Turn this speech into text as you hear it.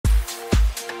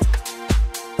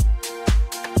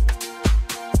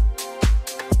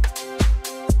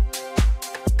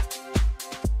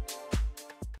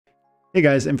Hey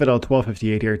guys,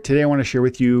 Infidel1258 here. Today I want to share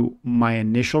with you my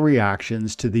initial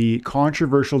reactions to the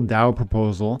controversial DAO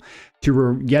proposal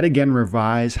to yet again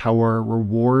revise how our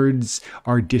rewards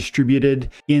are distributed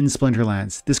in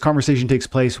Splinterlands. This conversation takes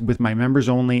place with my members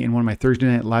only in one of my Thursday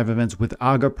night live events with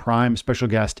AgaPrime, special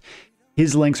guest.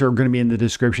 His links are going to be in the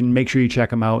description. Make sure you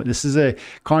check them out. This is a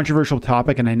controversial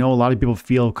topic, and I know a lot of people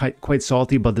feel quite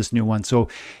salty about this new one. So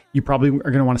you probably are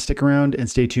going to want to stick around and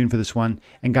stay tuned for this one.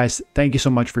 And guys, thank you so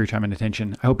much for your time and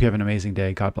attention. I hope you have an amazing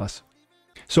day. God bless.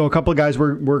 So a couple of guys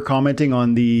were commenting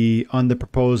on the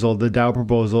proposal, the DAO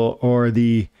proposal, or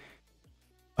the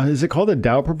is it called a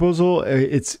DAO proposal?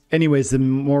 It's anyways the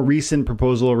more recent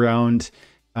proposal around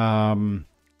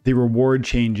the reward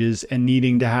changes and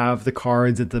needing to have the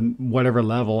cards at the whatever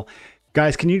level.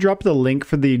 Guys, can you drop the link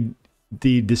for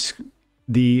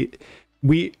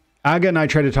Aga and I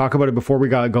tried to talk about it before we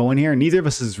got going here. Neither of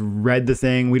us has read the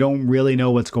thing. We don't really know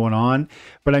what's going on.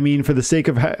 But I mean, for the sake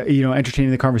of,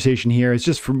 entertaining the conversation here, it's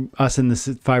just from us and the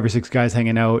 5 or 6 guys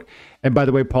hanging out. And by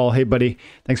the way, Paul, hey buddy,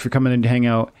 thanks for coming in to hang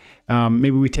out.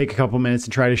 Maybe we take a couple minutes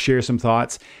and try to share some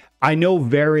thoughts. I know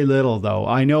very little though.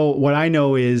 What I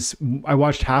know is I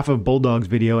watched half of Bulldog's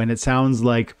video and it sounds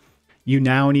like you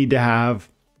now need to have,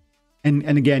 and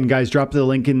again, guys, drop the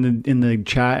link in the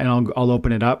chat and I'll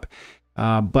open it up.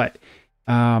 But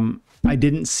I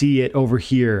didn't see it over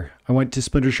here. I went to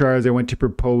Splinter Shards, I went to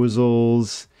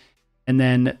proposals, and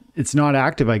then it's not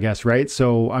active, I guess, right?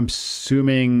 So I'm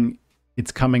assuming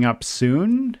it's coming up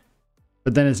soon.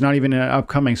 But then it's not even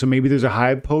upcoming. So maybe there's a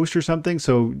Hive post or something.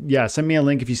 So yeah, send me a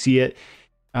link if you see it.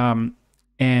 And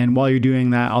while you're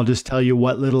doing that, I'll just tell you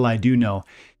what little I do know.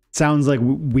 It sounds like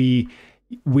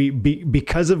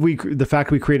because of the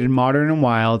fact we created Modern and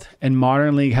Wild, and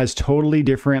Modern League has totally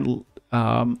different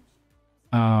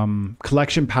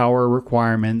collection power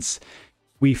requirements.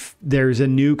 There's a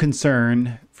new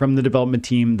concern from the development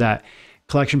team that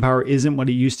collection power isn't what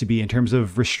it used to be in terms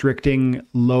of restricting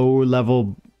low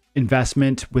level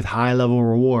investment with high level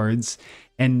rewards.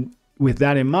 And with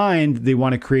that in mind, they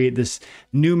want to create this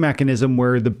new mechanism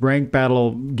where the rank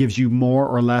battle gives you more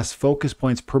or less focus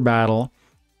points per battle,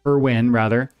 per win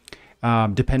rather,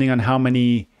 depending on how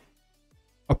many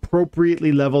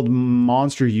appropriately leveled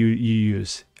monsters you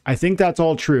use. I think that's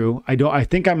all true. I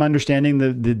think I'm understanding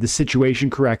the situation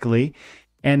correctly.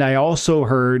 And I also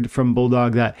heard from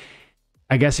Bulldog that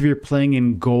I guess if you're playing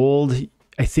in gold,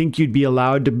 I think you'd be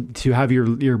allowed to have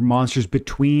your monsters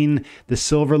between the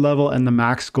silver level and the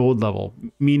max gold level,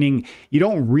 meaning you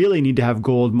don't really need to have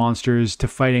gold monsters to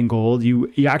fight in gold.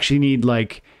 You actually need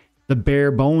like the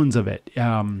bare bones of it,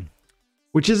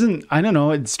 which isn't, I don't know,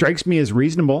 it strikes me as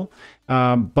reasonable,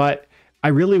 but I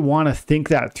really want to think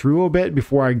that through a bit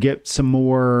before I get some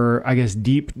more, I guess,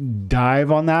 deep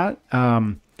dive on that.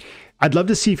 I'd love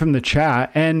to see from the chat,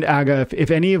 and Aga,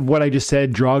 if any of what I just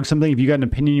said jogs something, if you got an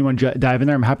opinion you want to dive in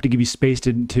there, I'm happy to give you space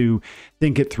to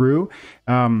think it through.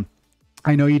 I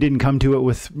know you didn't come to it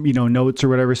with notes or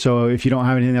whatever, so if you don't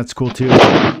have anything, that's cool too.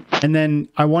 And then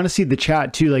I want to see the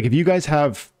chat too. Like if you guys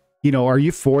have, are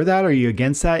you for that? Are you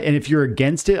against that? And if you're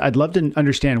against it, I'd love to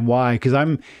understand why. Because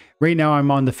right now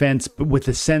I'm on the fence, but with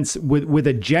a sense, with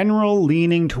a general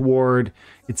leaning toward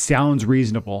it sounds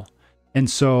reasonable, and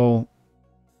so.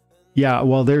 Yeah,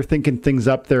 well, they're thinking things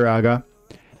up there, Aga.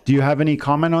 Do you have any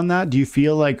comment on that? Do you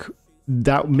feel like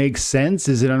that makes sense?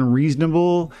 Is it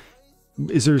unreasonable?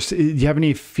 Do you have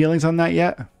any feelings on that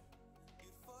yet?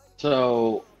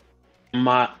 So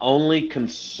my only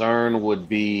concern would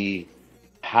be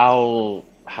how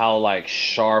like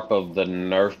sharp of the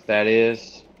nerf that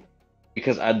is,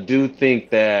 because I do think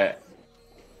that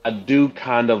I don't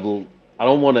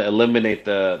want to eliminate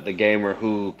the gamer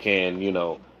who can,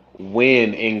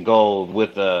 win in gold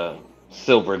with a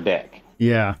silver deck.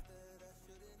 Yeah.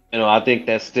 I think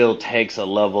that still takes a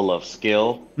level of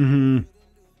skill. Mm-hmm.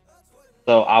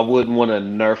 So I wouldn't want to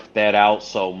nerf that out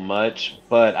so much,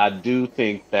 but I do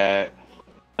think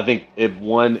if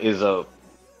one is a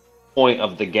point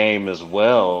of the game as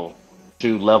well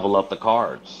to level up the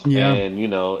cards. Yeah. And,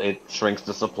 it shrinks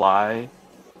the supply,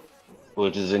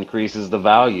 which increases the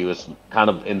value. It's kind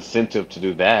of incentive to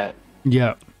do that.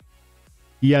 Yeah.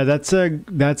 Yeah, that's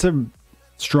a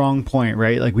strong point,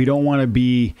 right? Like we want to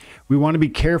be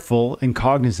careful and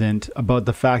cognizant about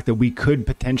the fact that we could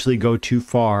potentially go too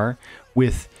far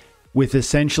with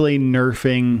essentially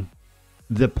nerfing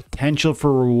the potential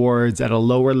for rewards at a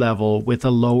lower level with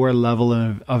a lower level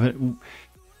of it.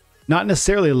 Not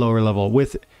necessarily a lower level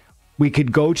we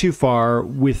could go too far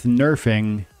with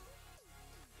nerfing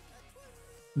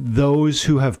those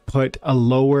who have put a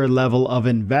lower level of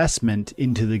investment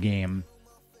into the game,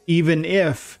 even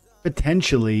if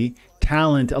potentially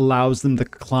talent allows them to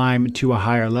climb to a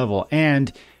higher level.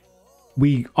 And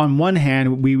we, on one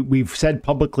hand, we've said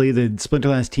publicly, the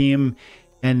Splinterlands team,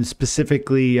 and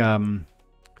specifically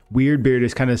Weirdbeard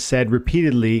has kind of said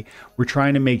repeatedly, we're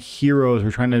trying to make heroes.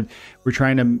 We're trying to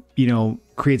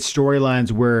create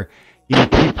storylines where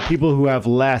people who have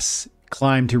less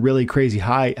climb to really crazy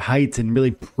heights and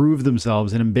really prove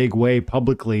themselves in a big way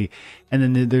publicly. And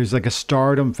then there's like a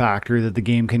stardom factor that the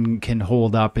game can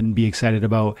hold up and be excited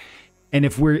about. And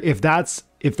if that's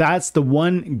the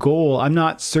one goal, I'm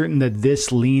not certain that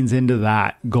this leans into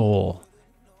that goal.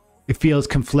 It feels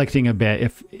conflicting a bit,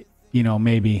 if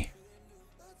maybe.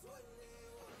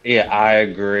 Yeah, I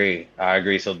agree.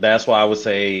 So that's why I would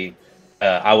say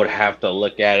I would have to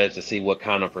look at it to see what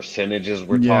kind of percentages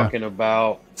we're talking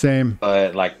about. Same.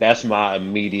 But like that's my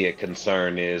immediate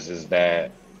concern is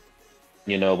that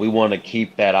we want to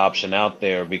keep that option out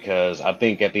there, because I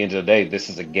think at the end of the day, this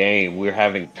is a game. We're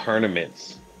having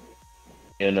tournaments.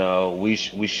 We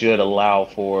should allow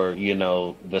for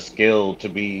the skill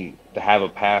to have a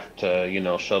path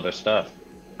to show their stuff.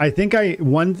 I think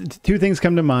two things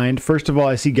come to mind. First of all,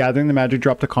 I see Gathering the Magic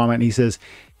dropped a comment, and he says,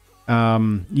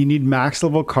 you need max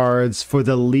level cards for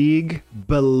the league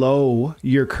below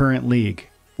your current league,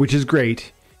 which is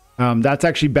great. That's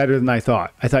actually better than I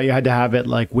thought. I thought you had to have it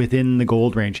like within the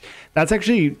gold range. That's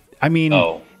actually,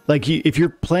 like if you're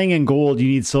playing in gold, you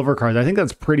need silver cards. I think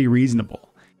that's pretty reasonable.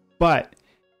 But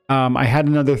I had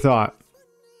another thought.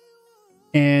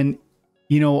 And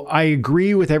I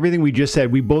agree with everything we just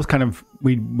said. We both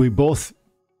we both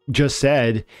just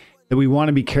said that we want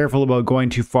to be careful about going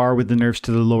too far with the nerfs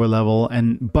to the lower level.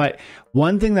 But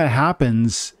one thing that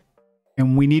happens,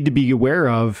 and we need to be aware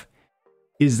of,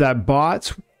 is that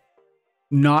bots,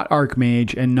 not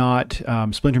Archmage and not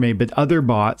Splintermage, but other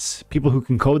bots, people who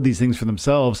can code these things for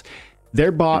themselves,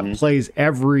 their bot plays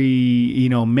every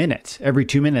minute, every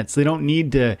 2 minutes. They don't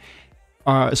need to.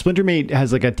 Splintermate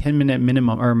has like a 10-minute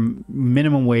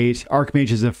minimum wait.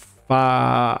 Archmage is a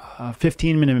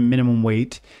 15-minute minimum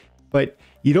wait, but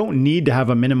you don't need to have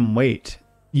a minimum wait.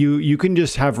 You can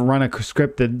just run a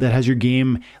script that has your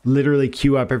game literally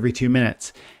queue up every 2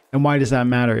 minutes. And why does that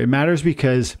matter? It matters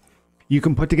because you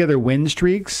can put together win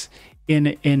streaks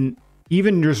in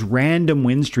even just random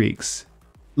win streaks,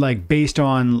 like based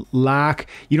on lack.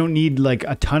 You don't need like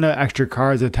a ton of extra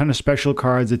cards, a ton of special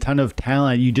cards, a ton of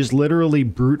talent. You just literally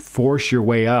brute force your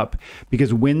way up,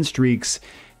 because win streaks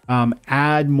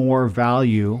add more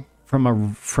value from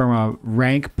a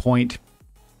rank point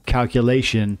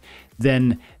calculation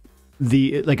than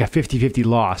like a 50-50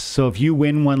 loss. So if you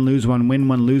win one, lose one, win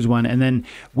one, lose one, and then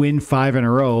win 5 in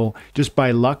a row just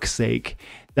by luck's sake,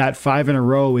 that 5 in a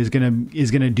row is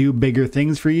gonna do bigger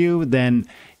things for you than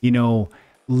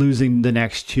losing the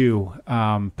next 2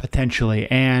 potentially.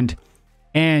 And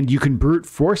you can brute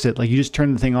force it, like you just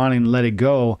turn the thing on and let it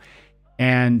go.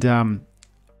 And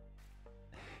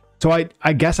so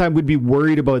I guess I would be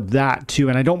worried about that too.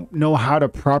 And I don't know how to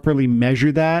properly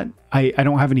measure that. I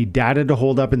don't have any data to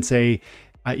hold up and say,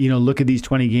 look at these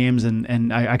 20 games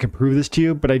and I can prove this to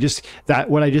you. But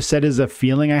what I just said is a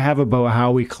feeling I have about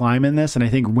how we climb in this. And I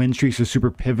think win streaks are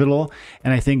super pivotal.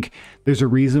 And I think there's a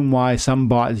reason why some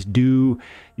bots do,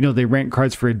 they rent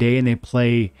cards for a day and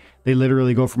they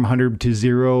literally go from 100 to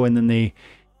 0.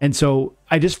 And so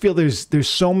I just feel there's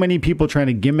so many people trying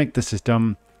to gimmick the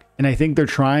system. And I think they're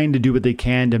trying to do what they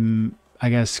can to, I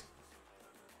guess,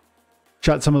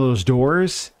 shut some of those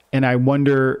doors. And I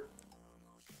wonder,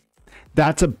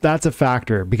 that's a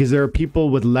factor, because there are people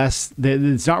with less.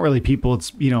 It's not really people.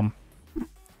 It's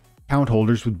account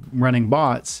holders with running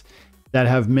bots that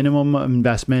have minimum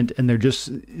investment and they're just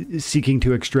seeking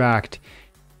to extract.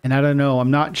 And I don't know.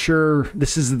 I'm not sure.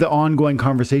 This is the ongoing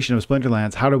conversation of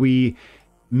Splinterlands. How do we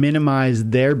minimize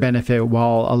their benefit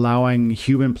while allowing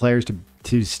human players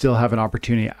to still have an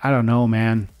opportunity? I don't know,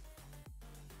 man.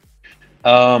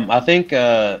 I think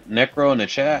Necro in the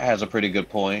chat has a pretty good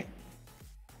point.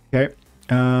 Okay,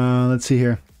 let's see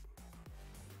here.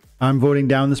 I'm voting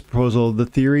down this proposal. The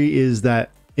theory is that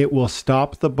it will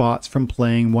stop the bots from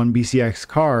playing 1BCX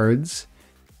cards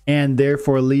and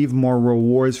therefore leave more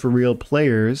rewards for real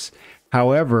players.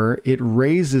 However, it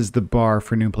raises the bar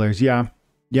for new players. Yeah,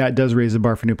 it does raise the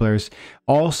bar for new players.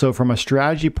 Also, from a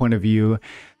strategy point of view,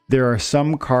 there are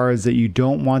some cards that you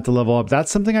don't want to level up.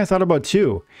 That's something I thought about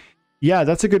too. Yeah,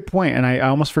 that's a good point. And I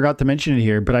almost forgot to mention it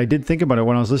here, but I did think about it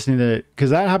when I was listening to it,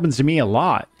 because that happens to me a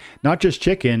lot. Not just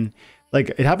chicken. Like,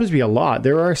 it happens to me a lot.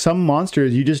 There are some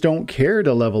monsters you just don't care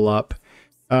to level up.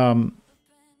 In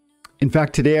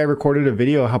fact, today I recorded a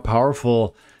video how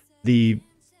powerful the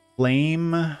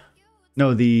exploding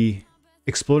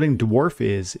dwarf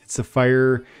is. It's a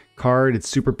fire card. It's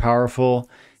super powerful.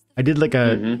 I did like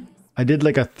a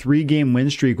 3-game win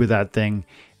streak with that thing.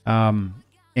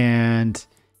 And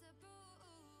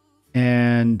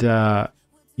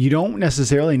you don't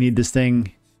necessarily need this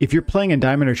thing if you're playing a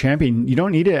diamond or champion. You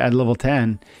don't need it at level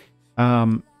 10.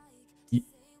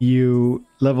 You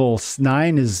level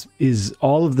 9 is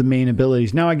all of the main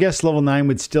abilities. Now I guess level 9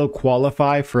 would still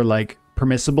qualify for like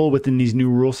permissible within these new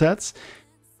rule sets.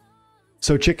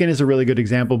 So chicken is a really good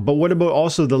example. But what about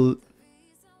also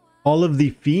all of the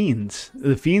fiends?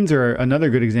 The fiends are another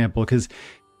good example, because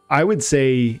I would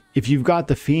say if you've got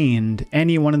the fiend,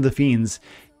 any one of the fiends,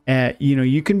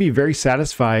 you can be very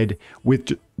satisfied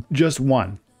with just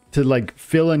one to like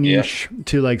fill a niche,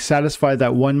 to like satisfy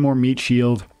that one more meat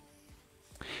shield.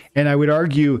 And I would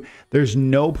argue there's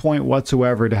no point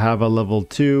whatsoever to have a level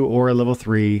 2 or a level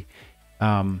 3,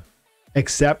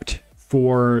 except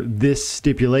for this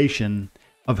stipulation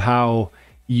of how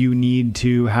you need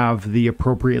to have the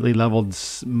appropriately leveled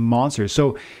monsters.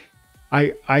 So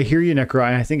I hear you, Necro,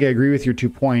 and I think I agree with your 2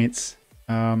 points.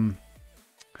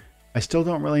 I still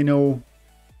don't really know.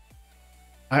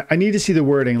 I need to see the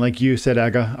wording, like you said,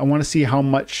 Aga. I want to see how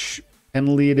much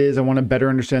penalty it is. I want to better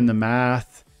understand the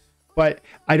math. But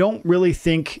I don't really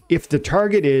think, if the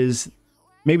target is,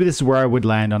 maybe this is where I would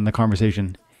land on the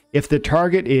conversation. If the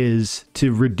target is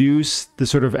to reduce the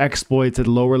sort of exploits at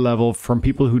a lower level from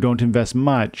people who don't invest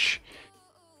much,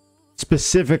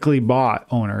 specifically bot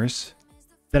owners,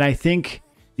 then I think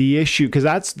the issue,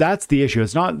 because that's the issue.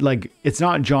 It's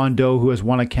not John Doe who has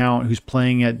one account who's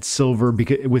playing at silver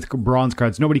with bronze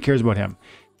cards. Nobody cares about him.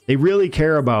 They really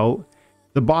care about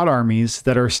the bot armies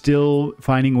that are still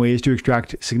finding ways to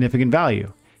extract significant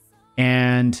value.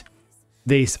 And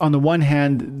they, on the one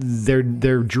hand, their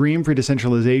dream for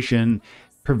decentralization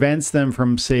prevents them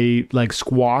from, say, like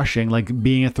squashing, like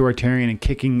being authoritarian and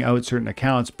kicking out certain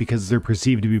accounts because they're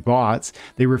perceived to be bots.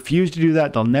 They refuse to do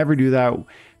that. They'll never do that.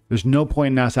 There's no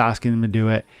point in us asking them to do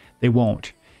it. They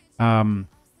won't. But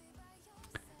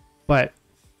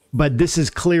this is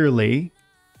clearly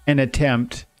an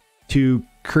attempt to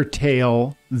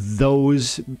curtail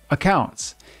those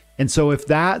accounts. And so if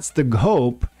that's the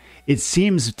hope, it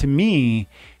seems to me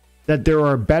that there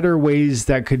are better ways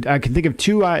that I can think of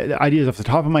 2 ideas off the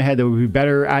top of my head that would be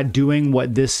better at doing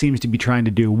what this seems to be trying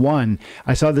to do. One,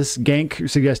 I saw this, Gank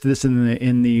suggested this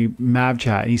in the Mav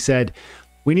chat, and he said,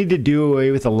 we need to do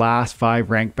away with the last 5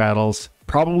 rank battles,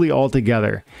 probably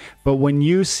altogether. But when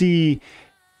you see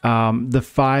the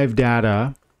 5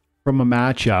 data from a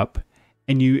matchup,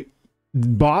 and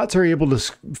bots are able to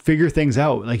figure things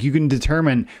out. Like you can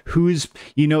determine who's,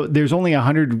 there's only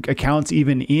 100 accounts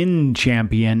even in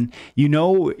Champion. You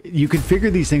can figure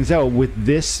these things out with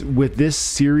this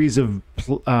series of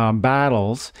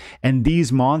battles and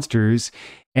these monsters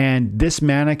and this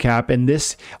mana cap and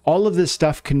all of this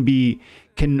stuff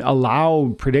can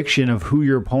allow prediction of who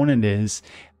your opponent is.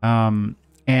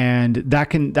 And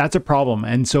that's a problem.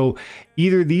 And so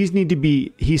either these need to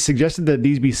be, he suggested that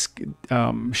these be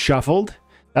shuffled.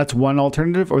 That's one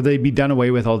alternative, or they be done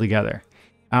away with altogether.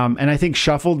 And I think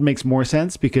shuffled makes more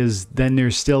sense, because then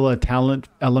there's still a talent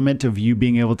element of you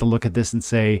being able to look at this and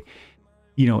say,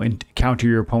 and counter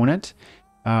your opponent.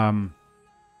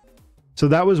 So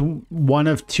that was one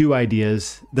of 2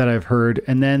 ideas that I've heard.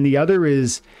 And then the other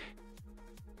is,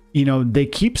 I don't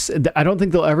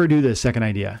think they'll ever do this second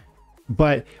idea.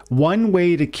 But one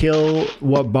way to kill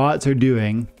what bots are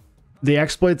doing, the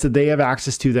exploits that they have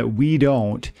access to that we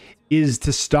don't, is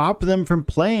to stop them from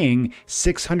playing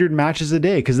 600 matches a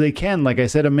day. Because they can, like I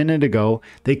said a minute ago,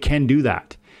 they can do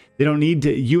that. They don't need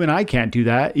to, you and I can't do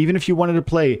that. Even if you wanted to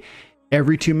play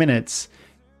every 2 minutes,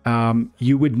 even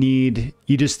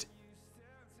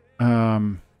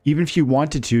if you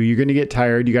wanted to, you're going to get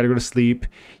tired. You got to go to sleep.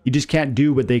 You just can't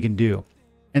do what they can do.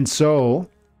 And so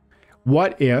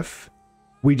what if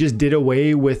we just did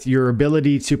away with your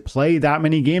ability to play that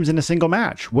many games in a single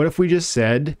match? What if we just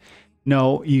said,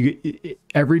 no,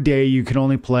 every day you can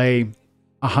only play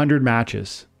 100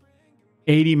 matches,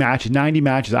 80 matches, 90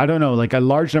 matches. I don't know, like a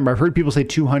large number. I've heard people say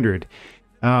 200.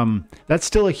 That's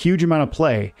still a huge amount of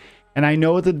play. And I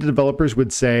know that the developers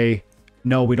would say,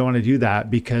 no, we don't want to do that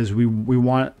because we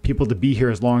want people to be here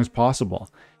as long as possible.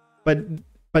 But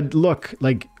look,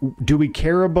 like, do we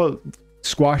care about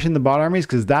squashing the bot armies?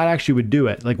 Because that actually would do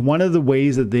it. Like, one of the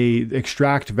ways that they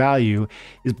extract value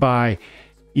is by,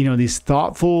 these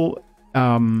thoughtful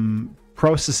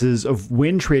processes of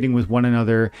win trading with one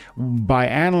another, by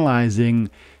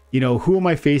analyzing who am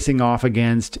I facing off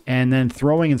against, and then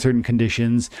throwing in certain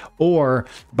conditions, or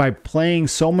by playing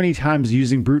so many times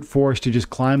using brute force to just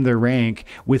climb their rank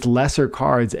with lesser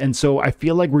cards. And so I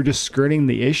feel like we're just skirting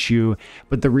the issue,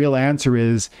 but the real answer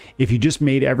is if you just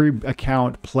made every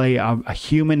account play a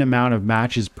human amount of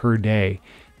matches per day.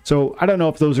 So I don't know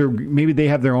if those are, maybe they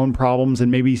have their own problems,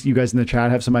 and maybe you guys in the chat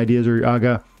have some ideas, or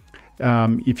Aga,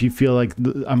 if you feel like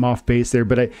I'm off base there,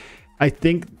 but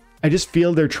I just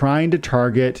feel they're trying to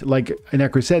target, like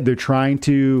Necro said, they're trying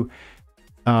to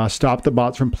stop the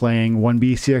bots from playing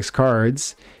 1BCX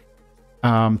cards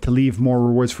to leave more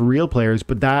rewards for real players.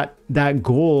 But that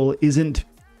goal isn't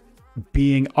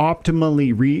being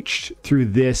optimally reached through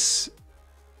this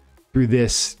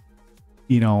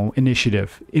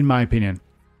initiative, in my opinion.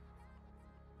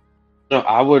 No,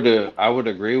 I would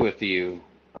agree with you.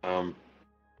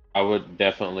 I would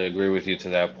definitely agree with you to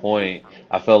that point.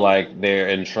 I feel like they're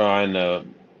in trying to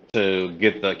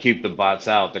keep the bots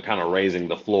out. They're kind of raising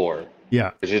the floor.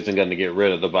 Yeah, which isn't going to get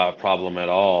rid of the bot problem at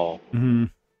all. Mm-hmm.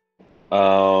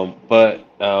 But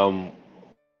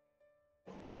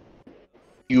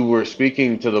you were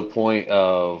speaking to the point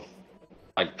of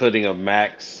like putting a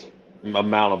max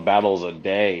amount of battles a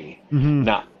day. Mm-hmm.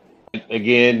 Now,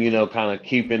 again, kind of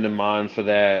keeping in mind for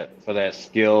that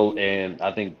skill and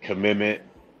I think commitment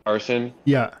person.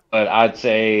 Yeah. But I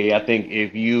think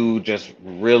if you just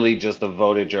really just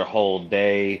devoted your whole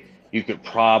day, you could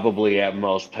probably at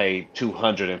most play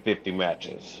 250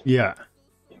 matches. Yeah.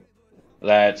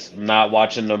 That's not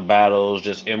watching the battles,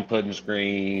 just inputting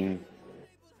screen.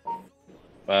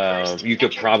 You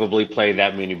could probably play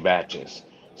that many matches.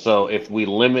 So if we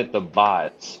limit the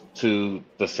bots to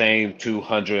the same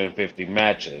 250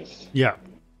 matches. Yeah.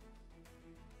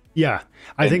 Yeah,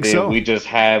 I think so. We just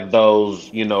have those,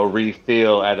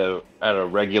 refill at a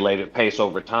regulated pace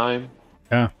over time.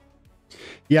 Yeah.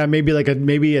 Yeah, maybe like a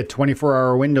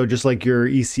 24-hour window, just like your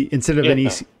EC instead of an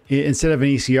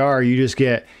ECR, you just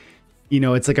get,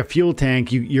 it's like a fuel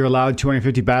tank. You're allowed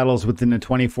 250 battles within a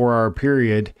 24-hour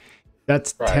period.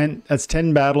 That's right.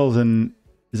 10 battles, and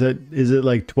is it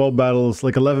like 12 battles,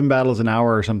 like 11 battles an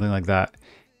hour or something like that.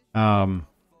 And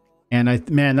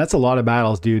that's a lot of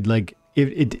battles, dude. Like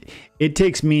it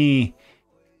takes me,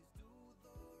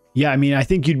 I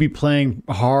think you'd be playing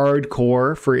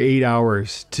hardcore for 8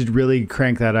 hours to really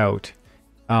crank that out.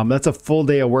 That's a full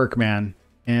day of work, man.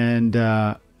 And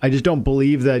I just don't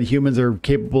believe that humans are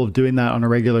capable of doing that on a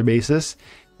regular basis.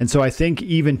 And so I think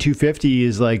even 250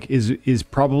 is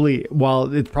probably,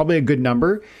 while it's probably a good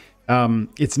number,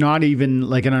 it's not even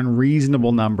like an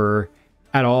unreasonable number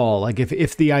at all. Like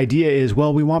if the idea is,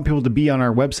 well, we want people to be on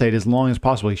our website as long as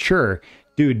possible, sure,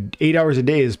 dude, 8 hours a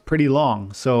day is pretty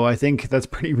long. So I think that's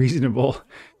pretty reasonable.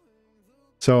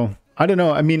 So I don't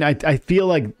know. I mean, I feel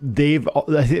like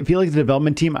I feel like the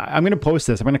development team, I'm going to post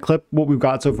this. I'm going to clip what we've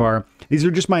got so far. These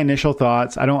are just my initial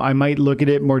thoughts. I might look at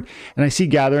it more, and I see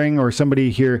Gathering or somebody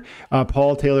here,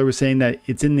 Paul Taylor was saying that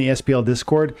it's in the SPL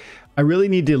Discord. I really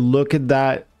need to look at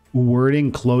that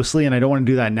wording closely, and I don't want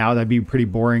to do that now. That'd be a pretty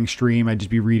boring stream. I'd just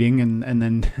be reading and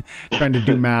then trying to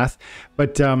do math.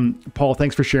 But Paul,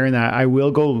 thanks for sharing that. I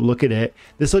will go look at it.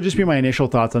 This will just be my initial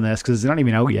thoughts on this because it's not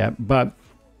even out yet, but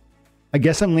I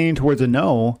guess I'm leaning towards a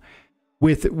no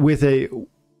with a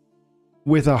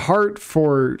heart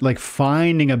for like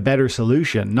finding a better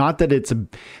solution. Not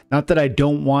that I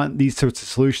don't want these sorts of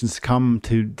solutions to come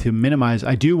to minimize.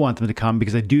 I do want them to come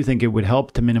because I do think it would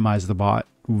help to minimize the bot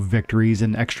victories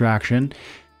and extraction.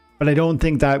 But I don't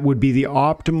think that would be the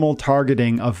optimal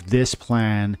targeting of this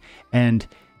plan, and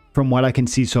from what I can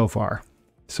see so far.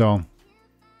 So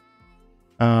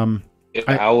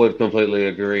I would completely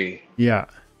agree. Yeah.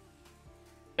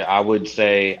 I would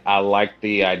say I like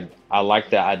the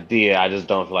idea. I just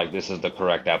don't feel like this is the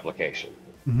correct application.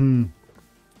 Mm-hmm.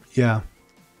 Yeah.